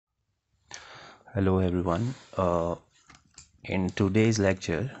Hello everyone. In today's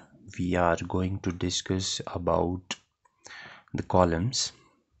lecture, we are going to discuss about the columns.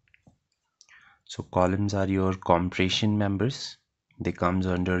 So columns are your compression members. They comes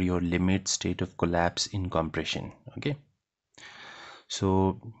under your limit state of collapse in compression. Okay.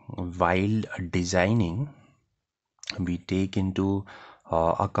 So while designing, we take into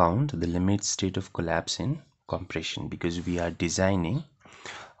account the limit state of collapse in compression because we are designing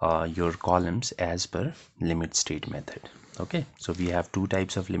your columns as per limit state method. Okay, so we have two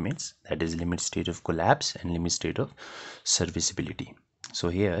types of limits, that is limit state of collapse and limit state of serviceability. So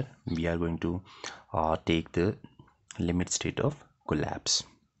here we are going to take the limit state of collapse.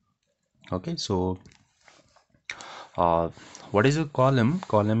 Okay, so what is a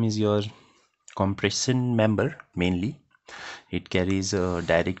column is your compression member. Mainly it carries a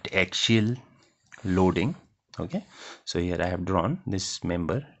direct axial loading. Okay, so here I have drawn this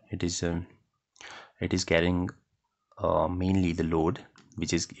member. It is carrying mainly the load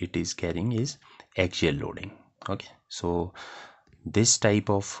which it is carrying is axial loading. Okay, so this type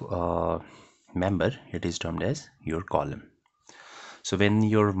of member, it is termed as your column. So when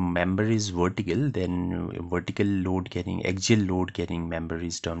your member is vertical, then vertical load carrying axial load carrying member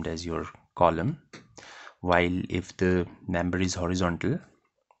is termed as your column, while if the member is horizontal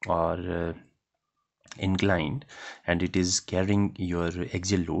or inclined and it is carrying your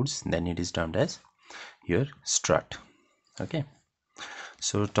axial loads, then it is termed as your strut. Okay,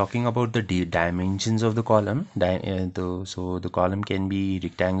 so talking about the dimensions of the column, so the column can be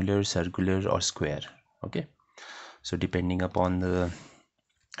rectangular, circular or square. Okay, so depending upon the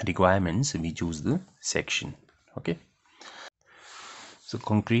requirements we choose the section. Okay, so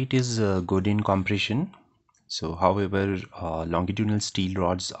concrete is good in compression. So however, longitudinal steel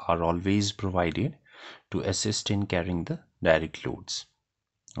rods are always provided to assist in carrying the direct loads.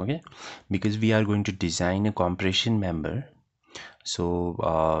 Okay, because we are going to design a compression member,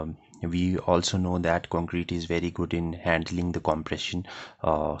 so we also know that concrete is very good in handling the compression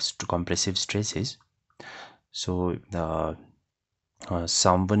compressive stresses. So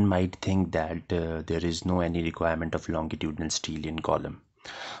someone might think that there is no any requirement of longitudinal steel in column,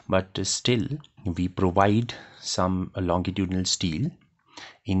 but still we provide some longitudinal steel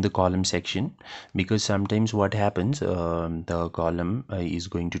in the column section, because sometimes what happens, the column is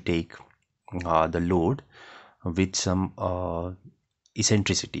going to take the load with some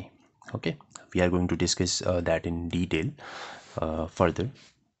eccentricity. Okay, we are going to discuss that in detail further.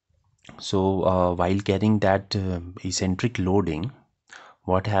 So while carrying that eccentric loading,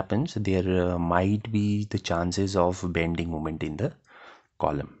 what happens, there might be the chances of bending moment in the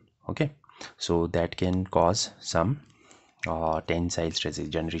column. Okay, so that can cause some tensile stresses,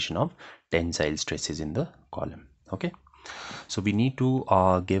 generation of tensile stresses in the column. Okay, so we need to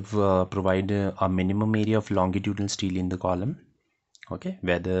provide a minimum area of longitudinal steel in the column. Okay,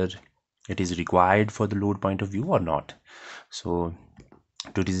 whether it is required for the load point of view or not. So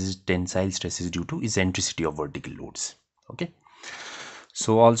to resist tensile stresses due to eccentricity of vertical loads. Okay,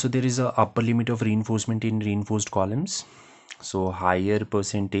 so also there is a upper limit of reinforcement in reinforced columns. So higher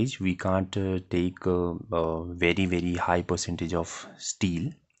percentage, we can't take a very high percentage of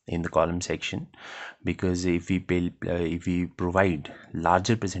steel in the column section, because if we provide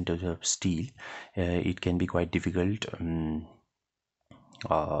larger percentage of steel, it can be quite difficult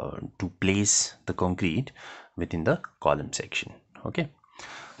to place the concrete within the column section. Okay,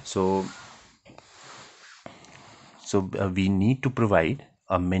 so we need to provide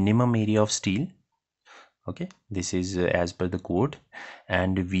a minimum area of steel. Okay, this is as per the code,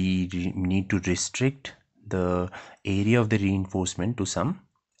 and we need to restrict the area of the reinforcement to some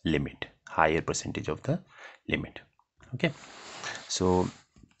limit, higher percentage of the limit. Okay, so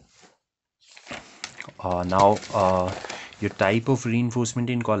now your type of reinforcement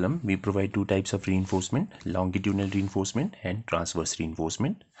in column, we provide two types of reinforcement: longitudinal reinforcement and transverse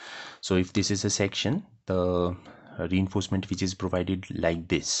reinforcement. So if this is a section, the reinforcement which is provided like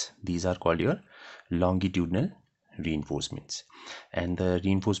this, these are called your longitudinal reinforcements, and the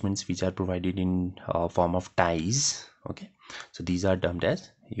reinforcements which are provided in form of ties, okay, so these are termed as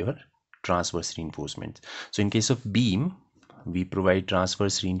your transverse reinforcements. So in case of beam, we provide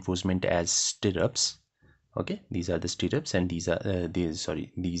transverse reinforcement as stirrups. Okay, these are the stirrups, and these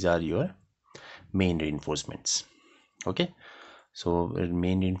are your main reinforcements. Okay, so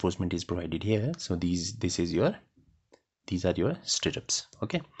main reinforcement is provided here, so these are your stirrups.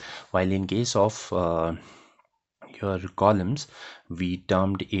 Okay, while in case of your columns, we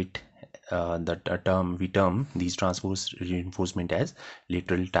termed it we term these transverse reinforcement as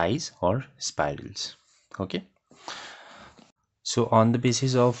lateral ties or spirals. Okay, so on the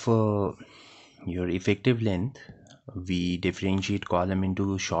basis of your effective length, we differentiate column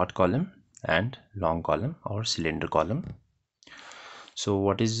into short column and long column or cylinder column. So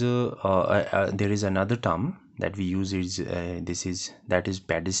what is there is another term that we use is that is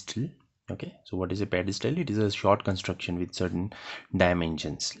pedestal. Okay, so what is a pedestal? It is a short construction with certain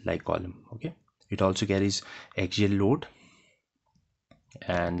dimensions like column. Okay, it also carries axial load,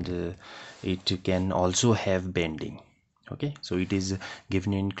 and it can also have bending. Okay, so it is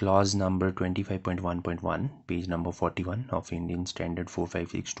given in clause number 25.1.1, page number 41 of Indian Standard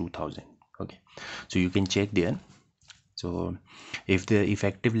 456 2000. Okay, so you can check there. So if the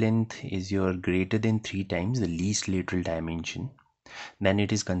effective length is your greater than 3 times the least lateral dimension, then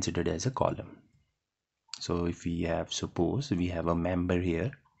it is considered as a column. So if we have, suppose we have a member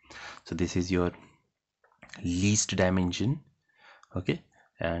here, so this is your least dimension. Okay,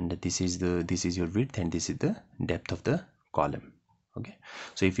 and this is your width, and this is the depth of the column. Okay,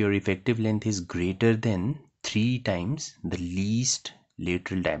 so if your effective length is greater than 3 times the least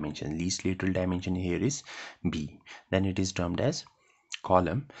lateral dimension here is b, then it is termed as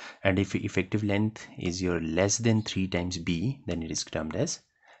column. And if effective length is your less than 3 times b, then it is termed as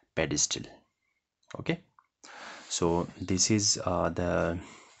pedestal. Okay, so this is how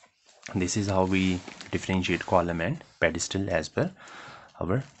we differentiate column and pedestal as per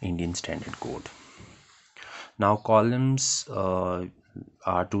our Indian Standard Code. Now columns are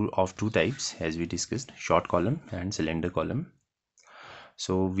two types, as we discussed: short column and cylinder column.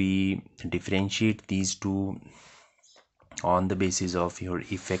 So we differentiate these two on the basis of your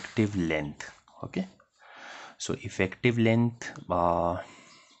effective length. Okay, so effective length of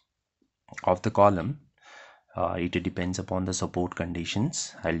the column, it depends upon the support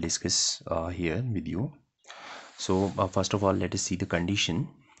conditions. I'll discuss here with you. So first of all, let us see the condition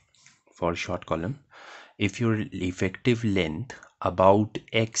for short column. If your effective length about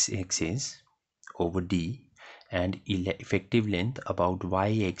x-axis over d and effective length about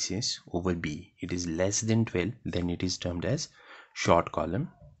y-axis over b, it is less than 12, then it is termed as short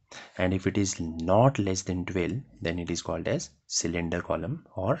column. And if it is not less than 12, then it is called as cylinder column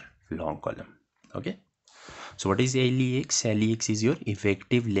or long column. Okay, so what is LEX? LEX is your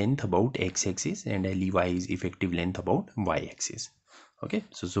effective length about x-axis, and LEY is effective length about y-axis. Okay,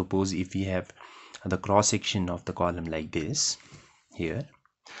 so suppose if we have the cross section of the column like this here,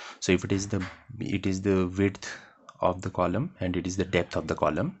 so if it is the width of the column and it is the depth of the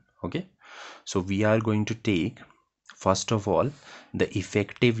column. Okay, so we are going to take first of all the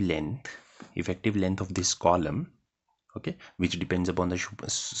effective length of this column. Okay, which depends upon the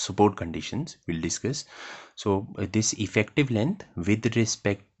support conditions we'll discuss. So this effective length with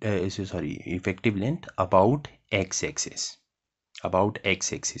respect effective length about x-axis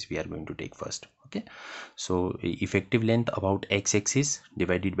we are going to take first. Okay, so effective length about x-axis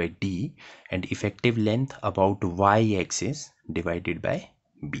divided by d, and effective length about y-axis divided by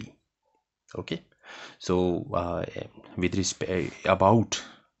b. Okay, so with respect about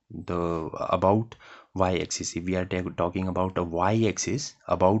y-axis, if we are talking about a y-axis,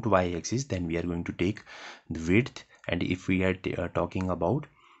 then we are going to take the width, and if we are talking about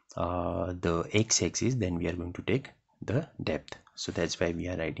the x-axis, then we are going to take the depth. So that's why we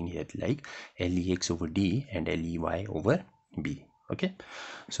are writing here like LEX over d and LEY over b. Okay,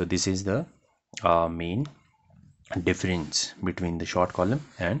 so this is the main difference between the short column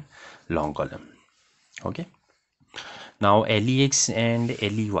and long column. Okay, now LEX and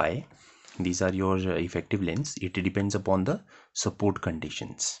LEY, these are your effective lengths. It depends upon the support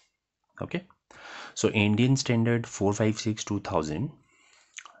conditions. Okay, so Indian Standard 456 2000,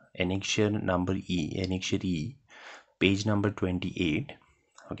 annexure E, page number 28.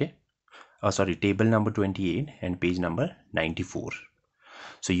 Okay, table number 28 and page number 94.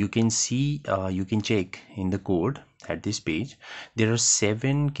 So you can see, you can check in the code at this page, there are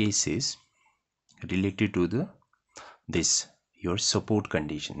 7 cases related to your support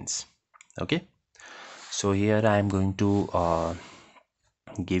conditions. Okay, so here I am going to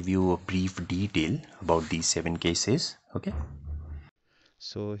give you a brief detail about these 7 cases. Okay,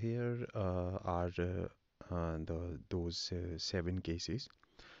 so here are those 7 cases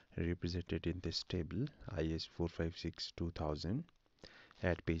represented in this table, IS456 2000,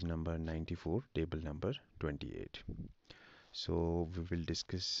 at page number 94, table number 28. So we will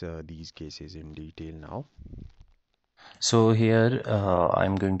discuss these cases in detail now. So here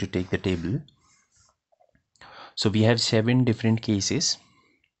I'm going to take the table. So we have 7 different cases.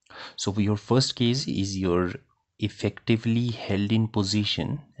 So your first case is your effectively held in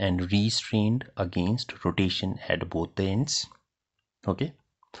position and restrained against rotation at both the ends. Okay,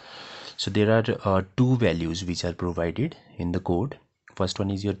 so there are 2 values which are provided in the code first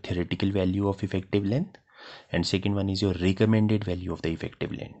one is your theoretical value of effective length, and second one is your recommended value of the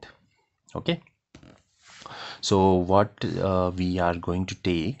effective length. Okay, so what we are going to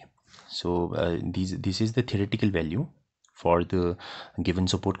take, so this is the theoretical value for the given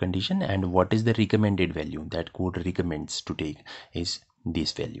support condition, and what is the recommended value that code recommends to take is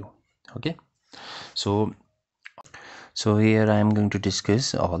this value. Okay, so here I am going to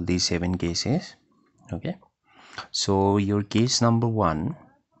discuss all these 7 cases. Okay, so your case number 1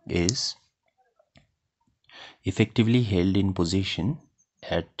 is effectively held in position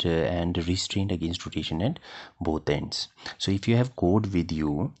at and restrained against rotation at both ends. So if you have code with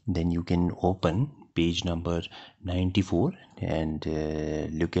you, then you can open page number 94 and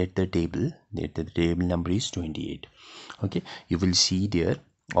look at the table. The table number is 28. Okay, you will see there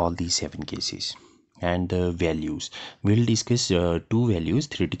all these 7 cases and the values. We'll discuss 2 values,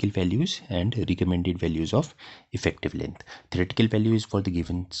 theoretical values and recommended values of effective length. Theoretical value is for the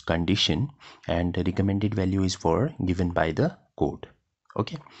given condition and the recommended value is for given by the code.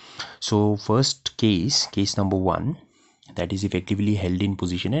 Okay, so first case number 1, that is effectively held in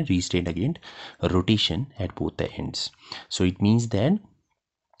position and restrained against rotation at both the ends. So it means that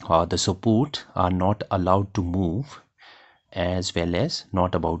the support are not allowed to move as well as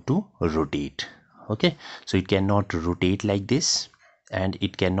not about to rotate. Okay, so it cannot rotate like this and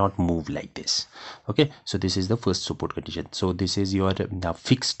it cannot move like this. Okay, so this is the first support condition. So this is your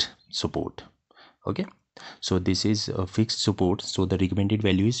fixed support. Okay, so this is a fixed support, so the recommended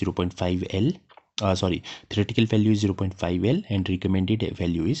value is 0.5 L, theoretical value is 0.5 L and recommended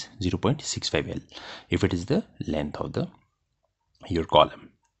value is 0.65 L if it is the length of the your column.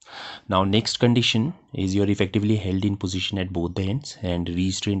 Now next condition is you're effectively held in position at both the ends and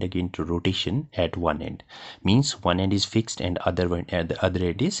restrained against rotation at one end. Means one end is fixed and the other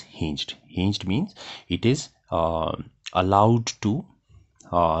end is hinged. Hinged means it is allowed to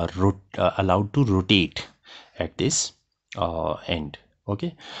rotate at this end.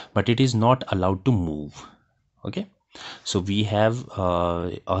 Okay, but it is not allowed to move. Okay, so we have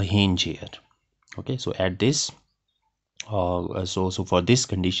a hinge here. Okay, so at this so for this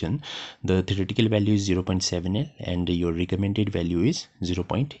condition the theoretical value is 0.7 L and your recommended value is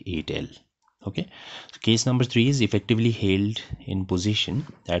 0.8 L. Okay, so case number 3 is effectively held in position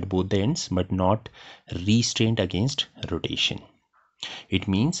at both the ends but not restrained against rotation. It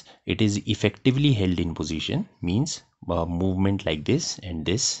means it is effectively held in position, means movement like this and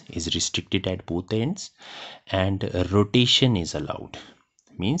this is restricted at both the ends, and rotation is allowed,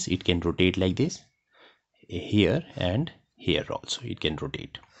 means it can rotate like this here and here also it can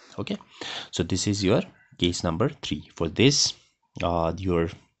rotate. Okay, so this is your case number 3. For this your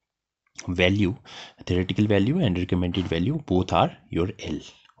value, theoretical value and recommended value, both are your L.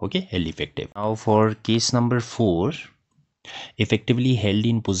 Okay, L effective. Now for case number 4, effectively held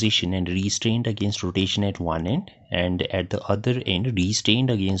in position and restrained against rotation at one end and at the other end restrained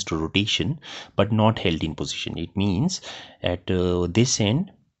against rotation but not held in position. It means at this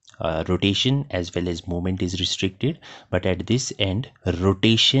end rotation as well as movement is restricted, but at this end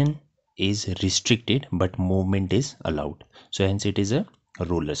rotation is restricted but movement is allowed. So hence it is a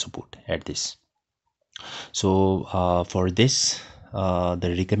roller support at this. So for this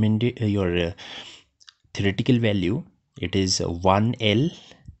the recommended your theoretical value, it is 1 L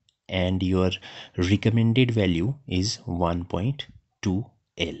and your recommended value is 1.2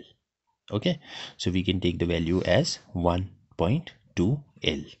 L. Okay, so we can take the value as 1.2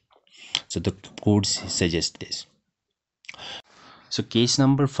 L. So the codes suggest this. So case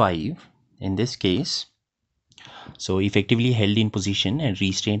number 5, in this case, so effectively held in position and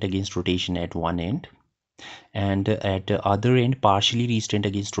restrained against rotation at one end and at the other end partially restrained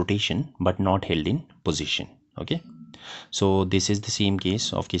against rotation but not held in position. Okay, so this is the same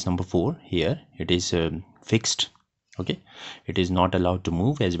case of case number 4. Here it is fixed. Okay, it is not allowed to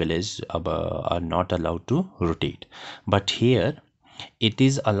move as well as are not allowed to rotate, but here it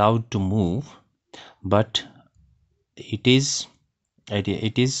is allowed to move, but it is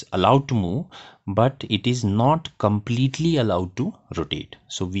allowed to move, but it is not completely allowed to rotate.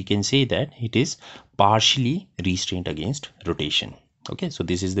 So we can say that it is partially restrained against rotation. Okay, so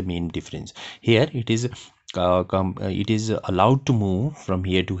this is the main difference. Here it is allowed to move from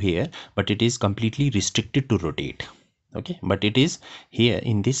here to here, but it is completely restricted to rotate. Okay, but it is here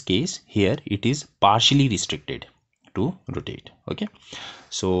in this case, here it is partially restricted to rotate. Okay,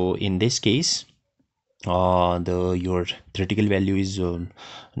 so in this case your theoretical value is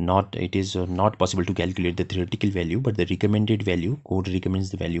not possible to calculate the theoretical value, but the recommended value, code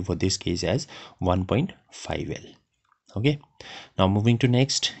recommends the value for this case as 1.5 L. Okay, now moving to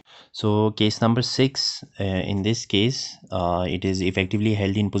next. So case number 6, in this case it is effectively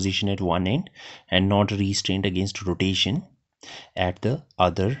held in position at one end and not restrained against rotation at the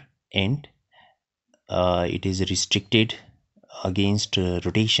other end. It is restricted against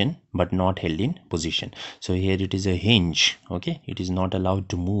rotation but not held in position. So here it is a hinge. Okay, it is not allowed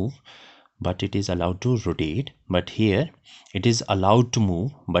to move but it is allowed to rotate, but here it is allowed to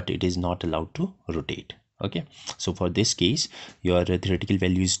move but it is not allowed to rotate. Okay, so for this case your theoretical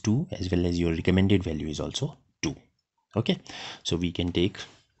value is 2 as well as your recommended value is also 2. Okay, so we can take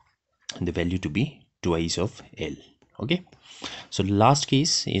the value to be twice of L. Okay, so the last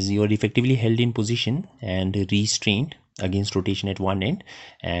case is you are effectively held in position and restrained against rotation at one end,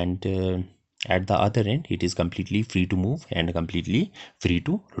 and at the other end it is completely free to move and completely free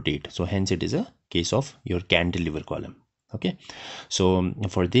to rotate. So hence it is a case of your cantilever column. Okay, so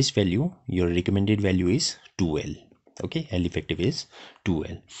for this value your recommended value is 2L. Okay, L effective is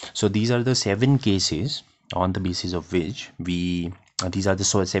 2L. So these are the 7 cases on the basis of which we these are the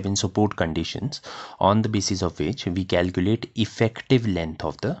 7 support conditions on the basis of which we calculate effective length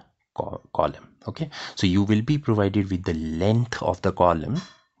of the column. Okay, so you will be provided with the length of the column.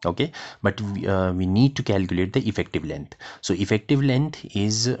 Okay, but we need to calculate the effective length. So effective length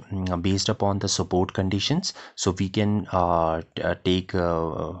is based upon the support conditions. So we can take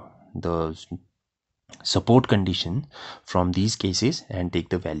the support condition from these cases and take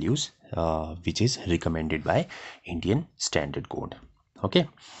the values which is recommended by Indian Standard Code. Okay,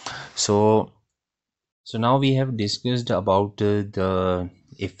 so now we have discussed about the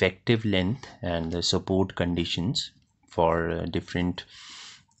effective length and the support conditions for different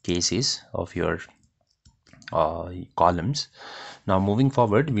cases of your columns. Now moving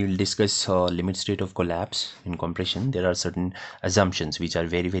forward, we will discuss limit state of collapse in compression. There are certain assumptions which are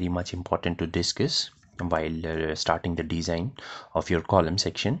very much important to discuss while starting the design of your column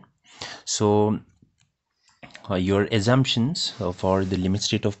section. So your assumptions for the limit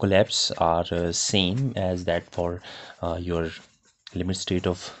state of collapse are same as that for your limit state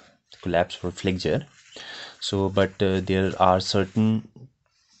of collapse for flexure. So but there are certain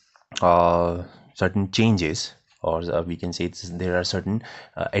changes, or we can say there are certain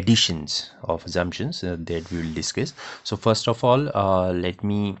additions of assumptions that we will discuss. So first of all, let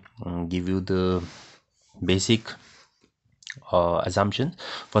me give you the basic assumptions.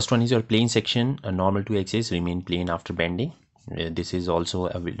 First one is your plane section normal to axis remain plane after bending. This is also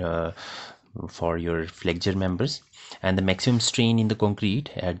for your flexure members. And the maximum strain in the concrete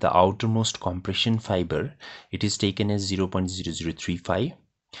at the outermost compression fiber, it is taken as 0.0035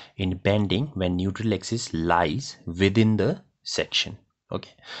 in bending when neutral axis lies within the section.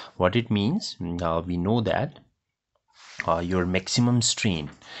 Okay, what it means, now we know that your maximum strain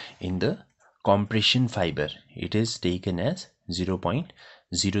in the compression fiber, it is taken as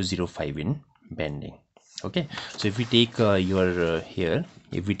 0.005 in bending. Okay, so if we take here,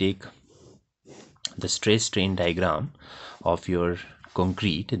 if we take the stress strain diagram of your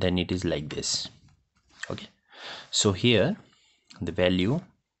concrete, then it is like this. Okay, so here the value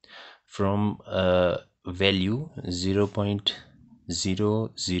from value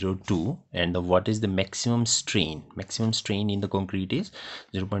 0.002 and what is the maximum strain in the concrete is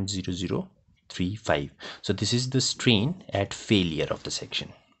 0.0035. so this is the strain at failure of the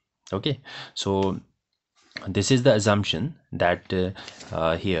section. Okay, so this is the assumption that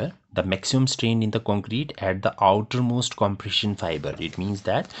here the maximum strain in the concrete at the outermost compression fiber. It means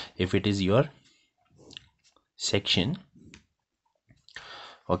that if it is your section,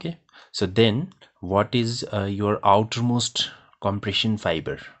 okay, so then what is your outermost compression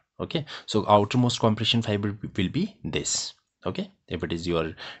fiber? Okay, so outermost compression fiber will be this. Okay, if it is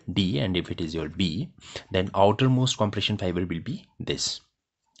your D and if it is your B, then outermost compression fiber will be this.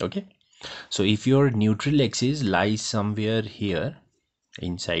 Okay, so if your neutral axis lies somewhere here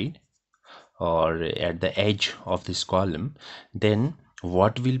inside or at the edge of this column, then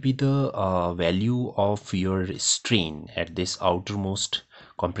what will be the value of your strain at this outermost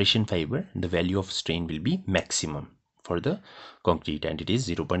compression fiber? The value of strain will be maximum for the concrete and it is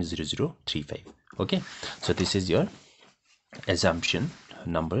 0.0035. okay, so this is your assumption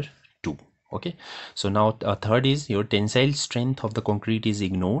number 2. Okay, so now third is your tensile strength of the concrete is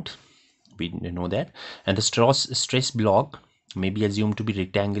ignored. We know that. And the stress block may be assumed to be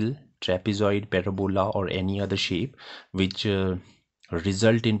rectangle, trapezoid, parabola or any other shape which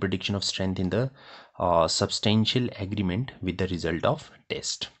result in prediction of strength in the substantial agreement with the result of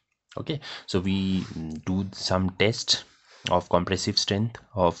test. Okay, so we do some test of compressive strength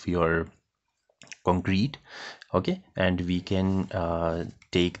of your concrete. Okay, and we can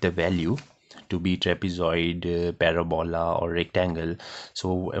take the value to be trapezoid, parabola or rectangle,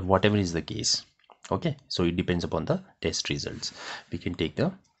 so whatever is the case. Okay, so it depends upon the test results. We can take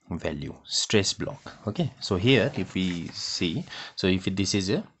the value stress block. Okay, so here if we see, so if this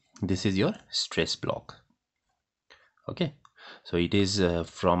is your stress block. Okay, so it is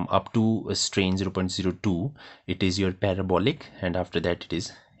from up to a strain 0.02, it is your parabolic, and after that it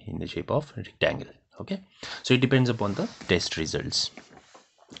is in the shape of rectangle. Okay, so it depends upon the test results.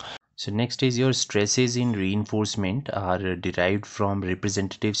 So next is your stresses in reinforcement are derived from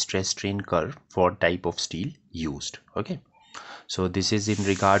representative stress strain curve for type of steel used. Okay, so this is in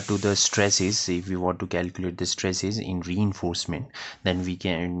regard to the stresses. If we want to calculate the stresses in reinforcement, then we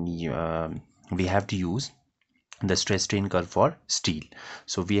can we have to use the stress strain curve for steel.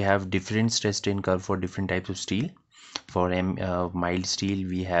 So we have different stress strain curve for different types of steel. For mild steel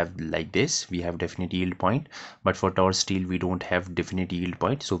we have like this, we have definite yield point, but for tough steel we don't have definite yield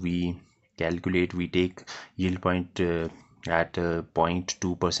point. So we take yield point at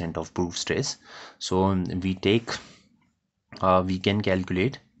 0.2% of proof stress. So we can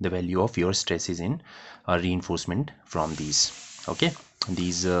calculate the value of your stresses in reinforcement from these. Okay,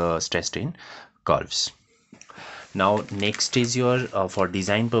 these stress strain curves. Now next is your for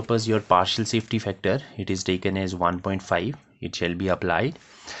design purpose, your partial safety factor, it is taken as 1.5. it shall be applied,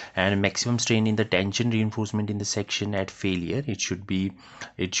 and maximum strain in the tension reinforcement in the section at failure, it should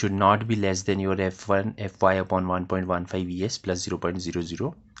not be less than your F1 Fy upon 1.15 Es plus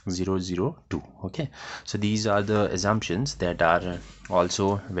 0.00002. Okay, so these are the assumptions that are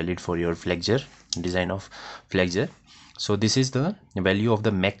also valid for your flexure, design of flexure. So this is the value of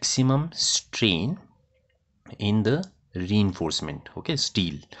the maximum strain in the reinforcement, okay,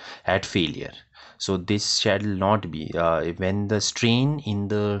 steel at failure. So this shall not be when the strain in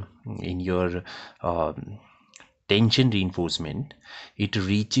your tension reinforcement, it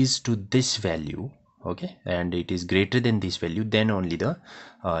reaches to this value, okay, and it is greater than this value, then only the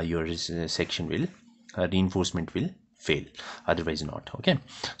your section will reinforcement will fail, otherwise not. Okay,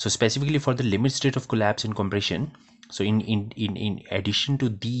 so specifically for the limit state of collapse and compression, so in addition to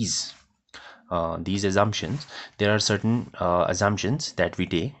these assumptions, there are certain assumptions that we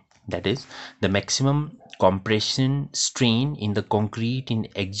take, that is the maximum compression strain in the concrete in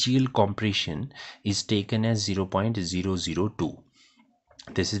axial compression is taken as 0.002.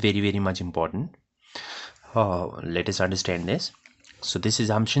 This is very much important. Let us understand this. So this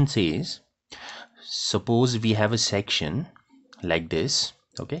assumption says, suppose we have a section like this.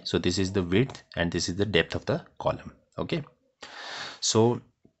 Okay, so this is the width and this is the depth of the column. Okay, so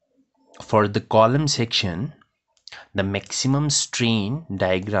for the column section, the maximum strain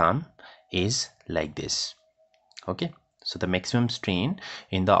diagram is like this. Okay, so the maximum strain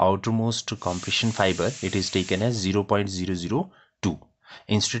in the outermost compression fiber, it is taken as 0.002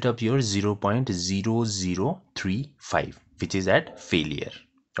 instead of your 0.0035, which is at failure.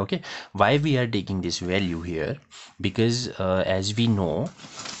 Okay, why we are taking this value here? Because as we know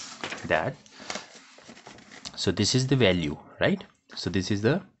that, so this is the value, right? So this is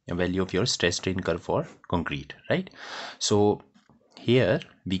the value of your stress strain curve for concrete, right? So here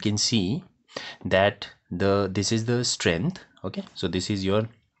we can see that this is the strength. Okay, so this is your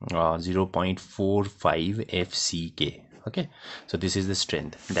 0.45 FCK. Okay, so this is the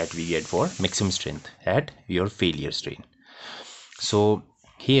strength that we get for maximum strength at your failure strain. So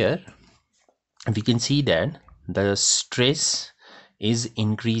here we can see that the stress is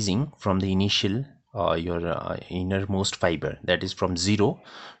increasing from the initial your innermost fiber, that is from 0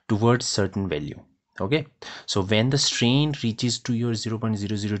 towards certain value. Okay, so when the strain reaches to your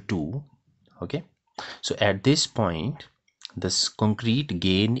 0.002, okay, so at this point this concrete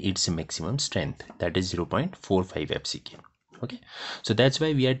gain its maximum strength, that is 0.45 FCK. Okay, so that's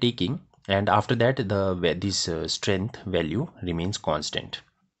why we are taking, and after that this strength value remains constant.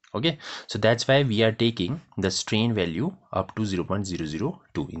 Okay, so that's why we are taking the strain value up to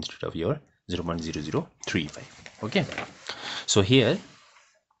 0.002 instead of your 0.0035. Okay, so here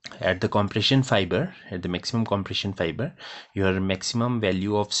at the compression fiber, at the maximum compression fiber, your maximum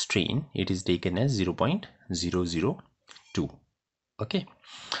value of strain, it is taken as 0.002. okay,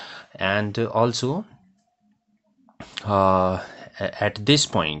 and also at this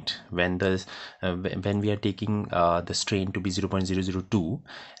point, when we are taking the strain to be 0.002,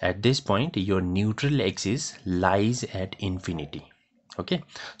 at this point your neutral axis lies at infinity. Okay,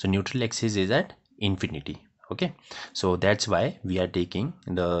 so neutral axis is at infinity. Okay, so that's why we are taking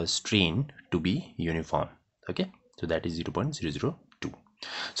the strain to be uniform. Okay, so that is 0.002.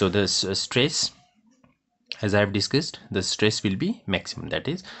 so the stress, as I have discussed, the stress will be maximum, that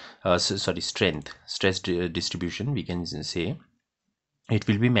is stress distribution, we can say it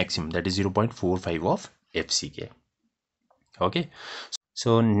will be maximum, that is 0.45 of FCK. Okay,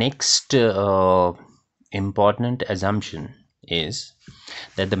 so next important assumption is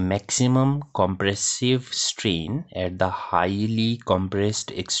that the maximum compressive strain at the highly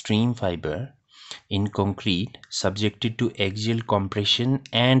compressed extreme fiber in concrete subjected to axial compression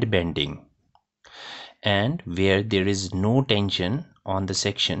and bending, and where there is no tension on the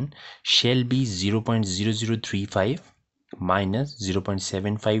section, shall be 0.0035 minus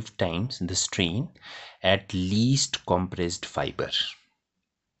 0.75 times the strain at least compressed fiber.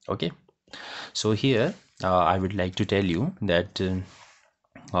 Okay, so here I would like to tell you that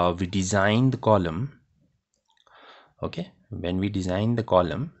we design the column. Okay, when we design the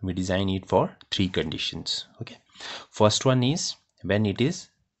column, we design it for three conditions. Okay, first one is when it is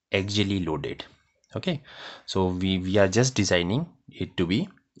axially loaded. Okay, so we are just designing it to be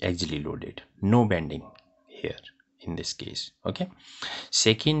axially loaded, no bending here in this case. Okay,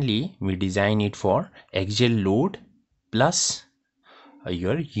 secondly, we design it for axial load plus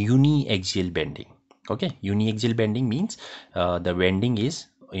your uniaxial bending. Okay, uniaxial bending means the bending is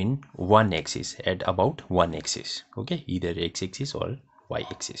in one axis, at about one axis. Okay, either x-axis or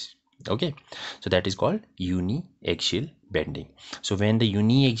y-axis. Okay, so that is called uniaxial bending. So when the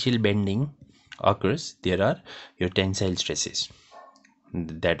uniaxial bending occurs, there are your tensile stresses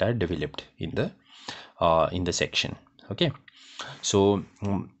that are developed in the section. Okay, so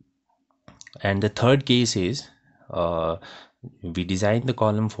and the third case is we design the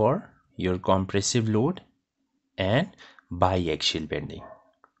column for your compressive load and biaxial bending.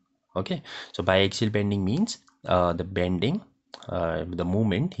 Okay, so biaxial bending means the bending, the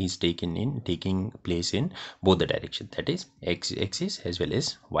movement is taking place in both the direction, that is x axis as well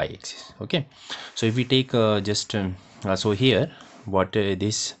as y axis. Okay, so if we take so here what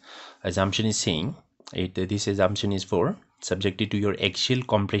this assumption is saying, this assumption is for subjected to your axial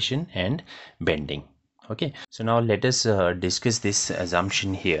compression and bending. Okay, so now let us discuss this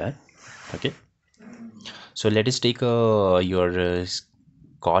assumption here. Okay, so let us take your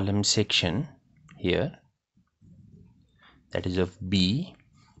column section here, that is of B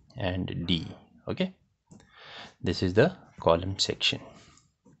and D. Okay, this is the column section.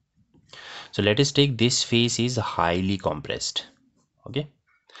 So let us take this face is highly compressed. Okay,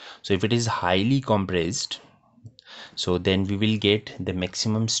 so if it is highly compressed, so then we will get the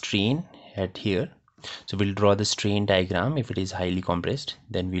maximum strain at here. So we'll draw the strain diagram. If it is highly compressed,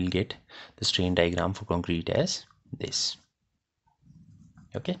 then we'll get the strain diagram for concrete as this.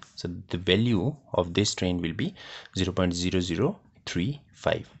 Okay, so the value of this strain will be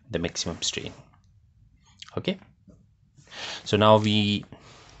 0.0035, the maximum strain. Okay, so now we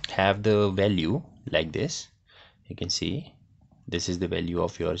have the value like this. You can see this is the value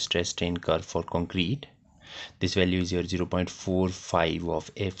of your stress strain curve for concrete. This value is your 0.45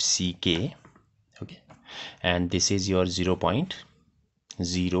 of FCK. Okay, and this is your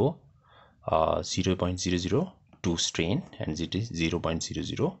 0.002 strain, and it is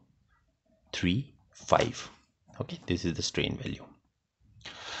 0.0035. okay, this is the strain value.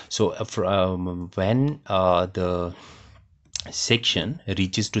 So when the section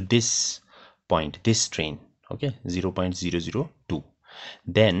reaches to this point, this strain, okay, 0.002,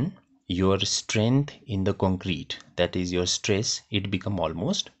 then your strength in the concrete, that is your stress, it become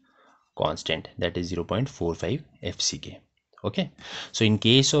almost constant, that is 0.45 FCK. Okay, so in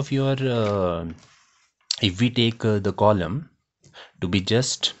case of your if we take the column to be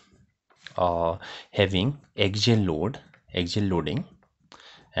just having axial loading,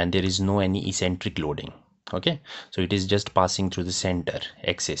 and there is no any eccentric loading. Okay, so it is just passing through the center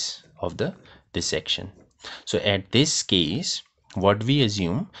axis of this section. So at this case, what we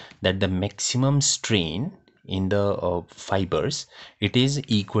assume that the maximum strain in the fibers, it is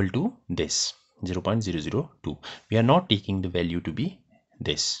equal to this 0.002. we are not taking the value to be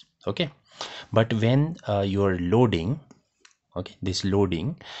this. Okay, but when you are loading, okay, this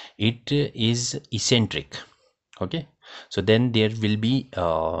loading, it is eccentric. Okay, so then there will be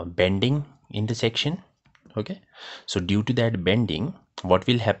bending in the section. Okay, so due to that bending, what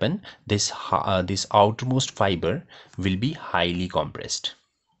will happen, this outermost fiber will be highly compressed.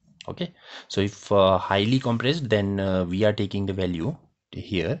 Okay, so if highly compressed, then we are taking the value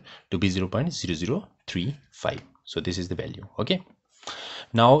here to be 0.0035. so this is the value. Okay,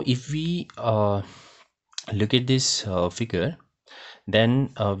 now if we look at this figure,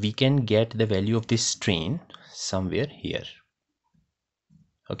 then we can get the value of this strain somewhere here.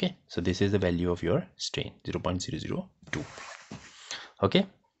 Okay, so this is the value of your strain, 0.002. okay,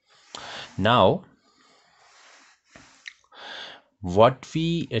 now what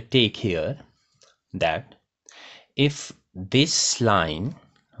we take here, that if this line,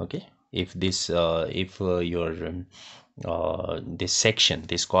 okay, if this this section,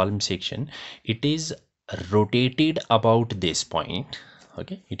 this column section, it is rotated about this point,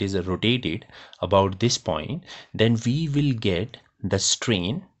 okay, it is rotated about this point, then we will get the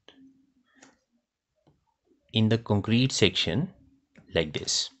strain in the concrete section like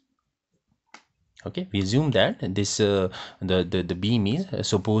this. Okay, we assume that this the beam is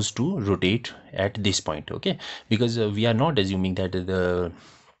supposed to rotate at this point, okay, because we are not assuming that the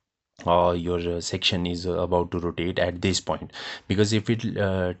your section is about to rotate at this point, because if it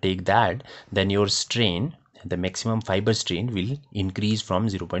take that, then your strain, the maximum fiber strain, will increase from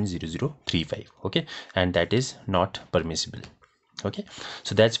 0.0035, okay, and that is not permissible. Okay,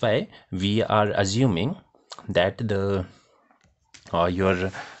 so that's why we are assuming that the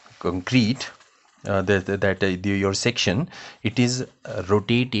your concrete your section, it is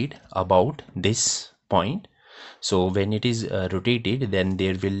rotated about this point. So when it is rotated, then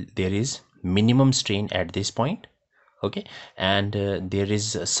there is minimum strain at this point, okay, and there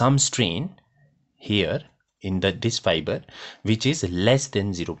is some strain here in this fiber which is less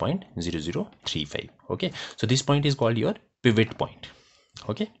than 0.0035, okay. So this point is called your pivot point,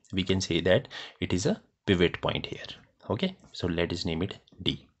 okay, we can say that it is a pivot point here, okay. So let us name it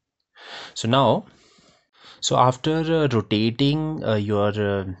D. So now, so after rotating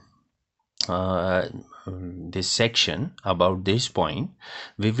this section about this point,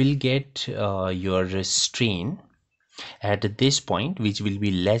 we will get your strain at this point, which will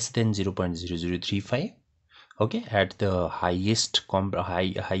be less than 0.0035, okay, at the highest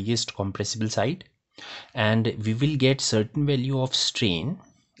compressible side, and we will get certain value of strain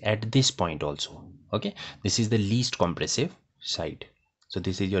at this point also, okay. This is the least compressive side. So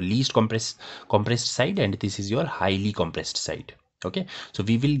this is your least compressed side, and this is your highly compressed side, okay. So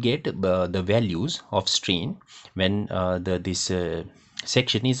we will get the values of strain when this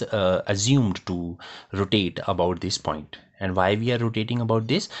section is assumed to rotate about this point. And why we are rotating about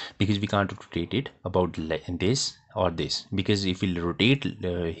this? Because we can't rotate it about this or this, because if we rotate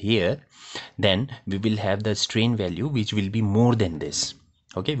here, then we will have the strain value which will be more than this,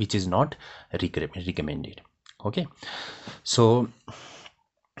 okay, which is not recommended, okay. So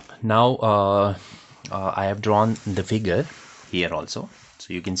now I have drawn the figure here also,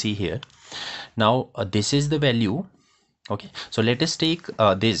 so you can see here. Now this is the value, okay. So let us take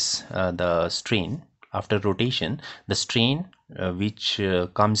the strain after rotation, the strain which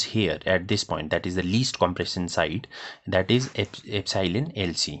comes here at this point, that is the least compression side, that is epsilon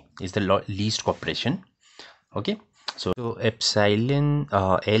LC is the least compression, okay. So epsilon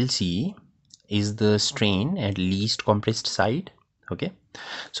LC is the strain at least compressed side, okay.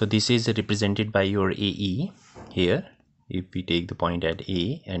 So this is represented by your AE here. If we take the point at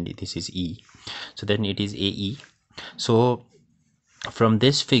A and this is E, so then it is AE. So from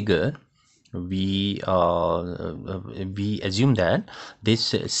this figure, we assume that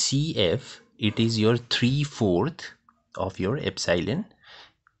this CF, it is your 3/4 of your epsilon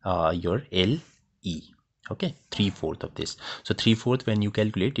your LE, okay, 3/4 of this. So 3/4, when you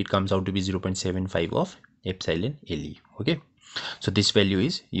calculate, it comes out to be 0.75 of epsilon LE, okay. So this value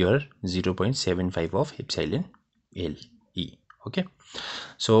is your 0.75 of epsilon LE, okay.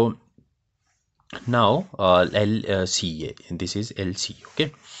 So now LCA, this is LC,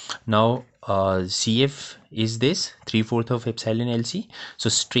 okay. Now CF is this 3/4 of epsilon LC. So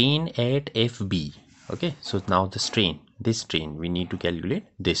strain at FB, okay. So now the strain, this strain, we need to calculate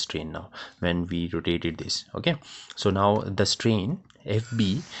this strain now when we rotated this, okay. So now the strain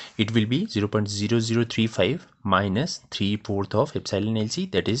FB, it will be 0.0035 minus 3/4 of epsilon LC,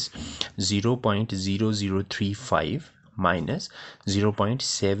 that is 0.0035 minus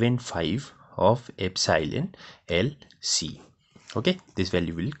 0.75 of epsilon LC, okay. This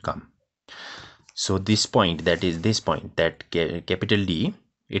value will come. So this point, that is this point, that capital D,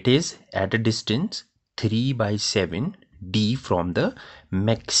 it is at a distance 3/7 D from the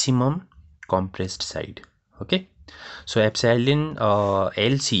maximum compressed side, okay. So epsilon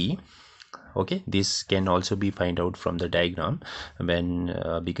LC, okay, this can also be find out from the diagram when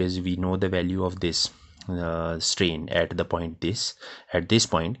because we know the value of this strain at the point at this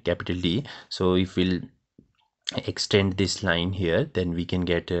point capital D. So if we'll extend this line here, then we can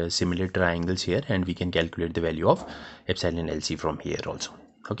get similar triangles here, and we can calculate the value of epsilon LC from here also,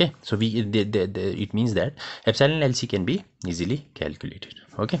 okay. So it means that epsilon LC can be easily calculated,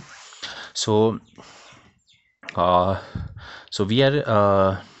 okay. So we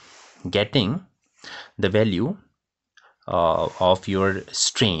are getting the value of your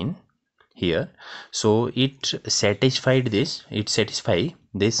strain here. So it satisfy this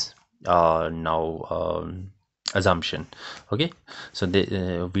now assumption. Okay, so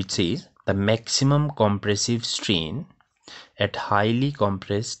which says the maximum compressive strain at highly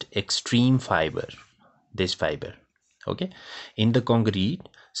compressed extreme fiber, this fiber, okay, in the concrete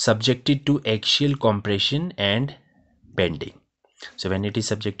subjected to axial compression and bending. So when it is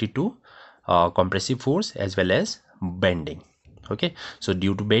subjected to compressive force as well as bending, okay, so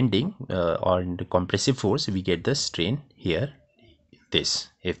due to bending or the compressive force, we get the strain here, this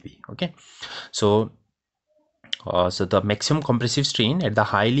Fb. Okay, so so the maximum compressive strain at the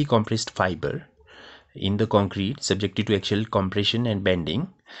highly compressed fiber in the concrete subjected to axial compression and bending,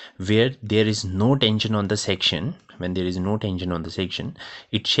 where there is no tension on the section, when there is no tension on the section,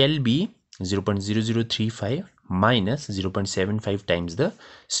 it shall be 0.0035 minus 0.75 times the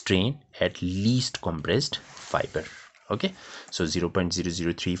strain at least compressed fiber. Okay, so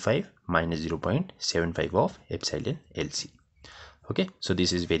 0.0035 minus 0.75 of epsilon lc. Okay, so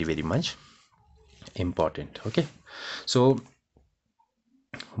this is very much important. Okay, so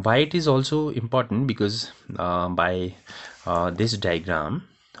why it is also important, because by this diagram,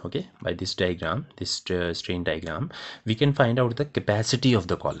 okay, by this diagram, this strain diagram, we can find out the capacity of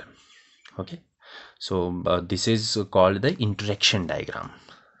the column. Okay, so this is called the interaction diagram.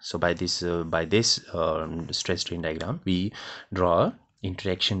 So by this stress strain diagram, we draw a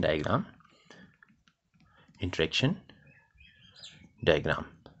interaction diagram,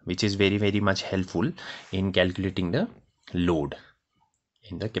 which is very much helpful in calculating the load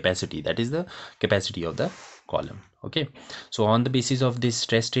in the capacity, that is the capacity of the column. Okay, so on the basis of this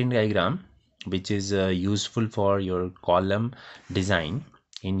stress strain diagram, which is useful for your column design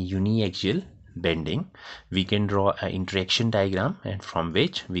in uniaxial bending, we can draw an interaction diagram, and from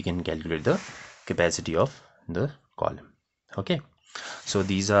which we can calculate the capacity of the column. Okay, so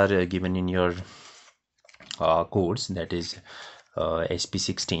these are given in your codes, that is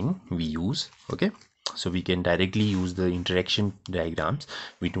SP16 we use. Okay, so we can directly use the interaction diagrams.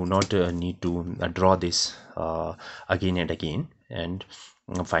 We do not need to draw this again and again and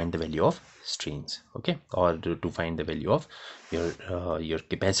find the value of strains, okay, or to find the value of your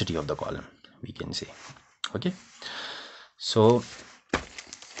capacity of the column, we can say. Okay, so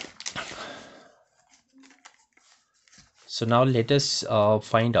now let us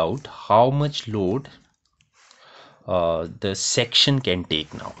find out how much load the section can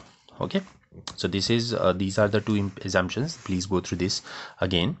take now. Okay, so this is these are the two assumptions. Please go through this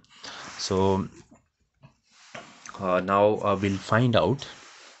again. So now we'll find out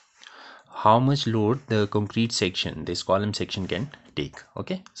how much load the concrete section, this column section, can take.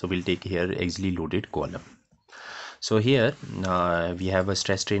 Okay, so we'll take here axially loaded column. So here we have a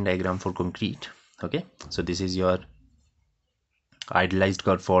stress strain diagram for concrete. Okay, so this is your idealized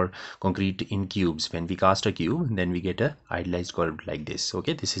curve for concrete in cubes. When we cast a cube, then we get a idealized curve like this.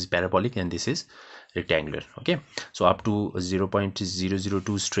 Okay, this is parabolic and this is rectangular. Okay, so up to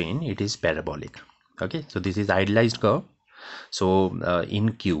 0.002 strain, it is parabolic. Okay, so this is idealized curve, so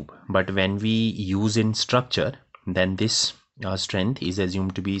in cube. But when we use in structure, then this strength is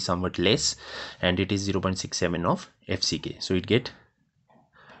assumed to be somewhat less, and it is 0.67 of FCK, so it get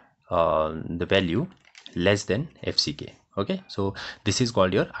the value less than FCK. Okay, so this is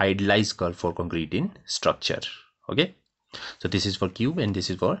called your idealized curve for concrete in structure. Okay, so this is for cube and this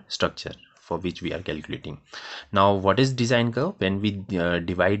is for structure, for which we are calculating. Now what is design curve? When we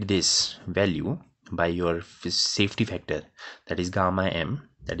divide this value by your safety factor, that is gamma m,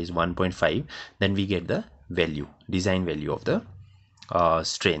 that is 1.5, then we get the value, design value of the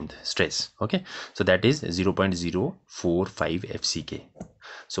stress. Okay, so that is 0.045 FCK.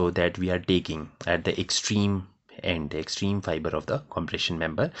 So that we are taking at the extreme end, the extreme fiber of the compression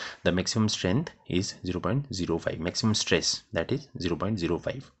member. The maximum strength is 0.05, maximum stress, that is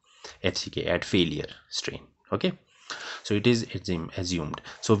 0.05 FCK at failure strain. Okay, so it is assumed.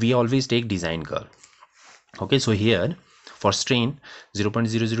 So we always take design curve. Okay, so here for strain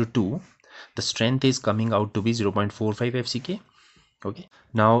 0.002, the strength is coming out to be 0.45 FCK. Okay,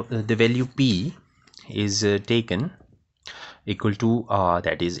 now the value P is taken equal to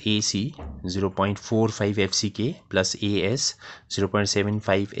that is AC 0.45 FCK plus AS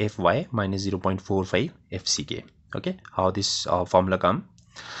 0.75 FY minus 0.45 FCK. Okay, how this formula come?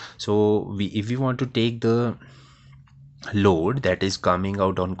 So if we want to take the load that is coming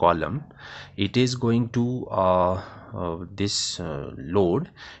out on column, it is going to this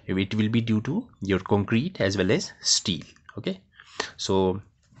load, it will be due to your concrete as well as steel. Okay, so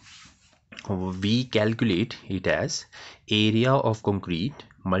we calculate it as area of concrete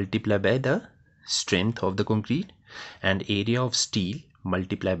multiplied by the strength of the concrete and area of steel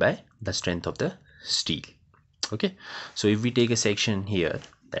multiplied by the strength of the steel. Okay, so if we take a section here,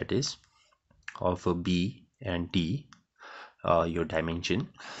 that is of a B and T, your dimension.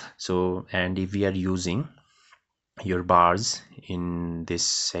 So, and if we are using your bars in this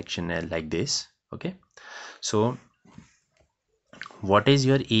section like this, okay, so what is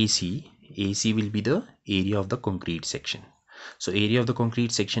your AC? AC will be the area of the concrete section. So area of the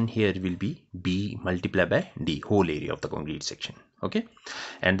concrete section here will be B multiplied by D, whole area of the concrete section, okay.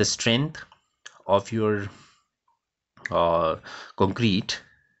 And the strength of your concrete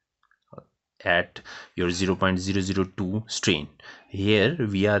at your 0.002 strain, here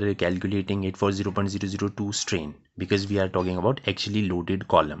we are calculating it for 0.002 strain because we are talking about actually loaded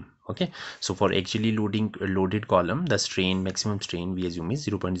column, okay. So for actually loaded column, the strain, maximum strain we assume is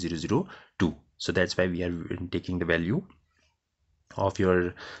 0.002. so that's why we are taking the value of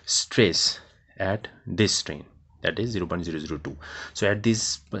your stress at this strain, that is 0.002. so at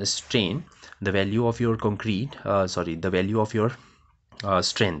this strain, the value of your concrete the value of your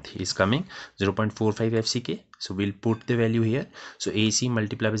strength is coming 0.45 FCK. So we'll put the value here. So AC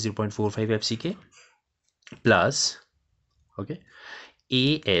multiplied by 0.45 FCK plus, okay,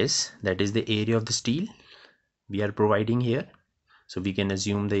 AS, that is the area of the steel we are providing here. So we can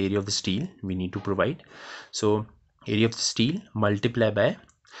assume the area of the steel we need to provide. So area of the steel multiplied by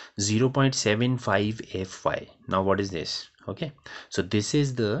 0.75 Fy. Now what is this? Okay, so this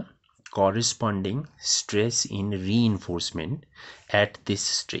is the corresponding stress in reinforcement at this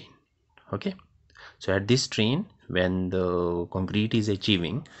strain, okay. So at this strain, when the concrete is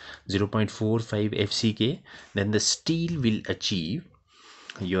achieving 0.45 FCK, then the steel will achieve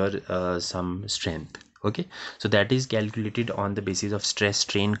your some strength, okay. So that is calculated on the basis of stress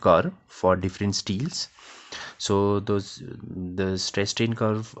strain curve for different steels. So the stress strain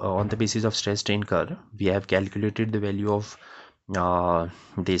curve, on the basis of stress strain curve, we have calculated the value of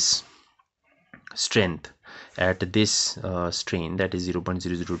this strength at this strain, that is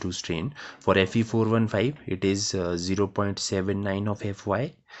 0.002 strain. For Fe415 it is 0.79 of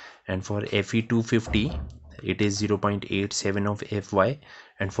Fy, and for Fe250 it is 0.87 of Fy,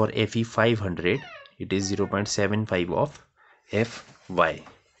 and for Fe500 it is 0.75 of Fy,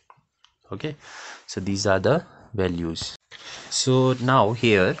 okay. So these are the values. So now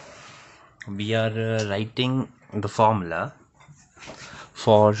here we are writing the formula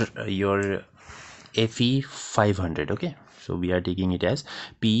for your Fe500, okay. So we are taking it as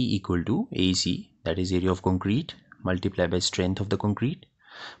P equal to AC, that is area of concrete multiplied by strength of the concrete,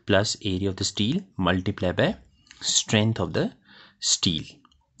 plus area of the steel multiplied by strength of the steel,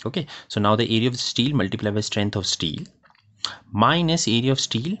 okay. So now the area of the steel multiplied by strength of steel minus area of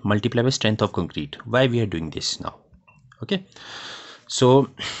steel multiplied by strength of concrete. Why we are doing this now? Okay, so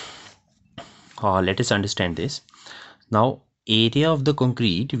let us understand this. Now area of the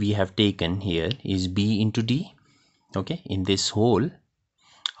concrete we have taken here is B into D, okay. In this whole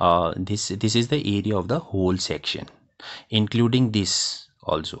this is the area of the whole section, including this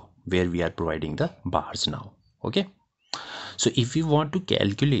also where we are providing the bars now, okay. So if you want to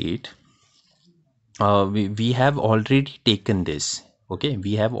calculate, we have already taken this, okay.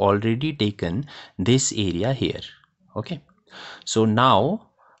 We have already taken this area here, okay. So now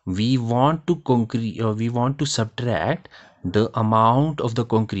we want to we want to subtract the amount of the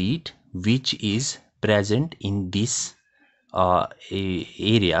concrete which is present in this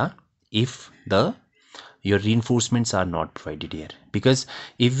area if your reinforcements are not provided here, because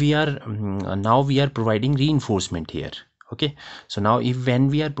if we are now we are providing reinforcement here, okay. So now if when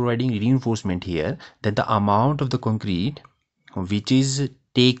we are providing reinforcement here, then the amount of the concrete which is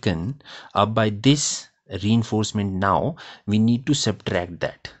taken up by this reinforcement, now we need to subtract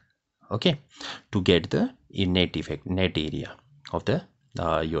that, okay, to get the net effect, net area of the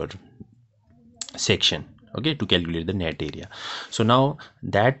your section, okay, to calculate the net area. So now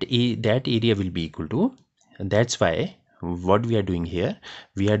that area will be equal to, and that's why what we are doing here,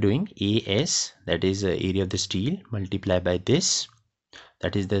 we are doing AS, that is area of the steel multiplied by this,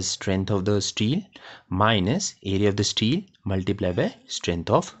 that is the strength of the steel, minus area of the steel multiplied by strength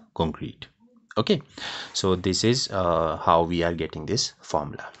of concrete, okay. So this is how we are getting this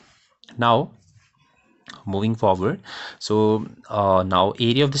formula. Now moving forward, so now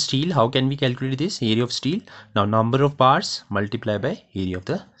area of the steel, how can we calculate this area of steel? Now number of bars multiplied by area of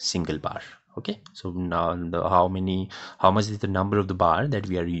the single bar, okay. So now how much is the number of the bar that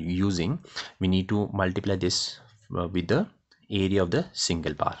we are using, we need to multiply this with the area of the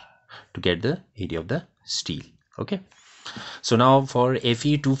single bar to get the area of the steel, okay. So now for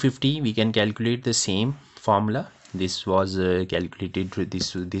Fe250 we can calculate the same formula. This was calculated,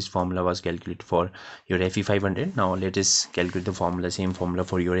 this formula was calculated for your Fe500. Now let us calculate the formula, same formula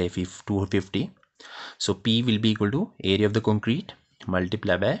for your Fe250. So P will be equal to area of the concrete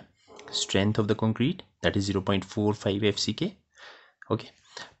multiplied by strength of the concrete, that is 0.45 FCK, okay,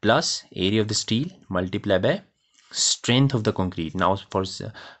 plus area of the steel multiplied by strength of the concrete. Now for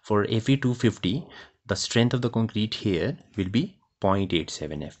Fe250, the strength of the concrete here will be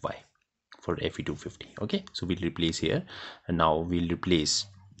 0.87 Fy for Fe250. Okay, so we'll replace here, and now we'll replace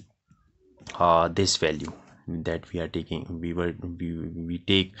this value that we are taking, we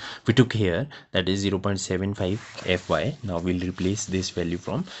took here, that is 0.75 Fy. Now we'll replace this value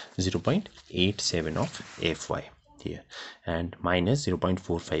from 0.87 of Fy here, and minus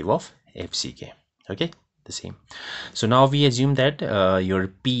 0.45 of FCK. Okay, the same. So now we assume that your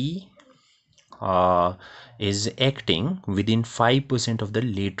P is acting within 5% of the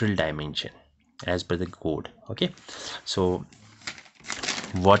lateral dimension as per the code. Okay, so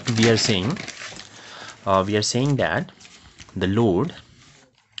what we are saying that the load,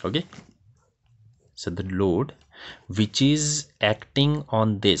 okay, so the load which is acting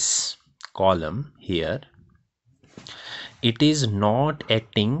on this column here, it is not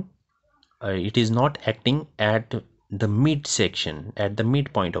acting at the midsection, at the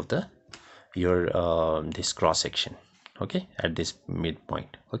midpoint of the your this cross section, okay, at this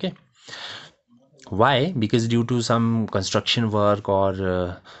midpoint. Okay, why? Because due to some construction work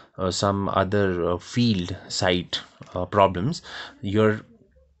or some other field site problems, your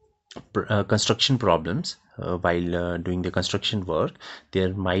construction problems, while doing the construction work,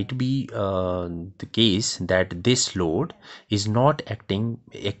 there might be the case that this load is not acting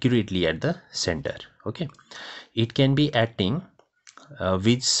accurately at the center. Okay, it can be acting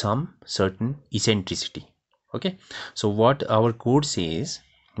with some certain eccentricity. Okay, so what our code says,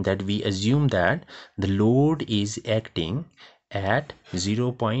 that we assume that the load is acting at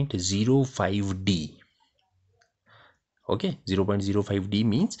 0.05 D. Okay, 0.05 D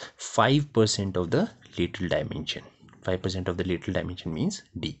means 5% of the lateral dimension. 5% of the lateral dimension means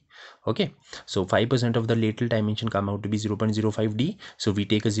D. Okay, so 5% of the lateral dimension come out to be 0.05 D. So we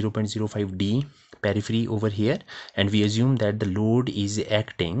take a 0.05 D periphery over here, and we assume that the load is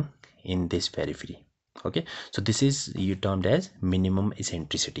acting in this periphery. Okay, so this is termed as minimum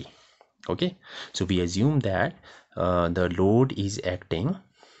eccentricity. Okay, so we assume that the load is acting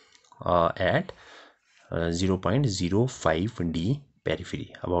at 0.05 D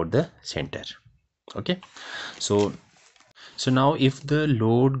periphery about the center. Okay, so now if the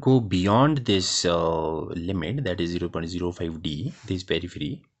load go beyond this limit, that is 0.05 D, this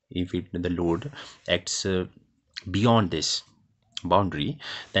periphery, if the load acts beyond this boundary,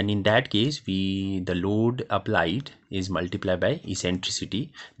 then in that case the load applied is multiplied by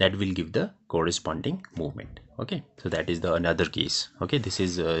eccentricity, that will give the corresponding movement. Okay, so that is the another case. Okay, this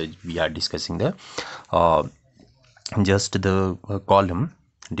is we are discussing the just the column,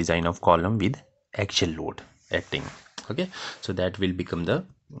 design of column with axial load acting. Okay, so that will become the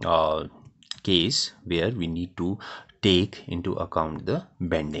case where we need to take into account the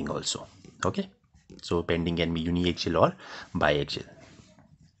bending also. Okay, so bending can be uniaxial or biaxial.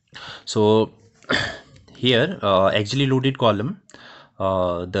 So here axially loaded column,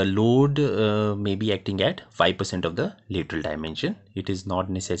 the load may be acting at 5% of the lateral dimension. It is not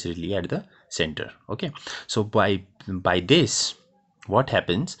necessarily at the center. Okay, so by this, what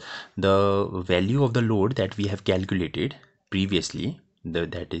happens, the value of the load that we have calculated previously,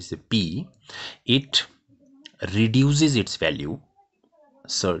 that is P, it reduces its value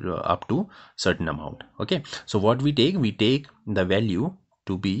up to certain amount. Okay, so what we take the value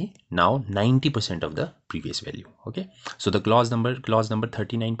to be now 90% of the previous value. Okay, so the clause number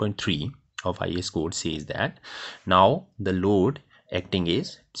 39.3 of IS code says that now the load acting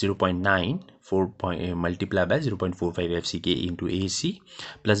is 0.9 multiplied by 0.45 FCK into AC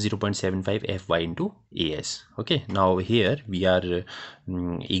plus 0.75 Fy into AS. Okay, now here we are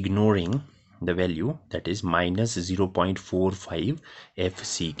ignoring the value, that is minus 0.45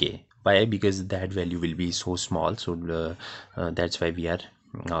 FCK. Why? Because that value will be so small, so that's why we are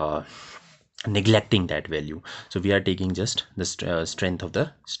neglecting that value. So we are taking just the strength of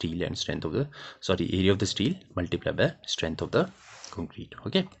the steel and strength of the area of the steel multiplied by strength of the concrete.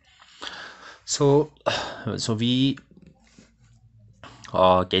 Okay, so we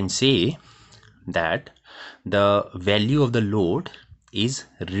can say that the value of the load is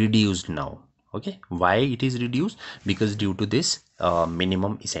reduced now. Okay, why it is reduced? Because due to this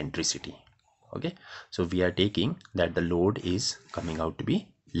minimum eccentricity. Okay, so we are taking that the load is coming out to be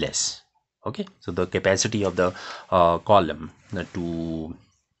less. Okay, so the capacity of the column to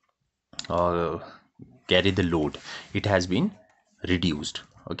carry the load, it has been reduced.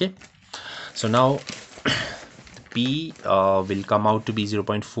 Okay, so now P will come out to be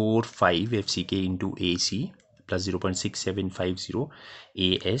 0.45 FCK into AC plus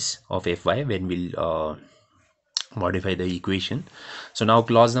 0.6750 as of Fy when we'll modify the equation. So now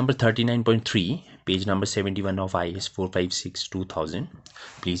clause number 39.3, page number 71 of IS456 2000,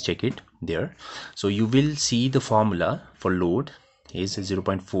 please check it there. So you will see the formula for load is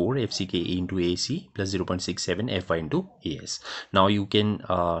 0.4 FCKA into AC plus 0.67 Fy into AS. Now you can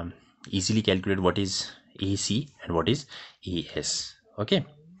easily calculate what is AC and what is AS. Okay,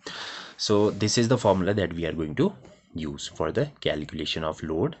 so this is the formula that we are going to use for the calculation of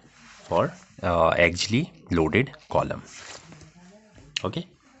load for axially loaded column. Okay,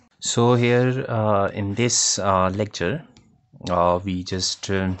 so here in this lecture we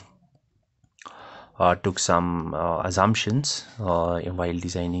just took some assumptions while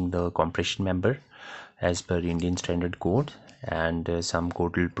designing the compression member as per Indian Standard Code and some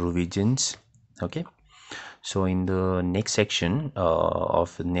codal provisions. Okay, so in the next section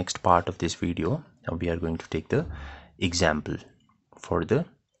of the next part of this video, we are going to take the example for the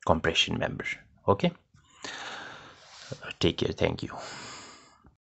compression member. Okay, take care. Thank you.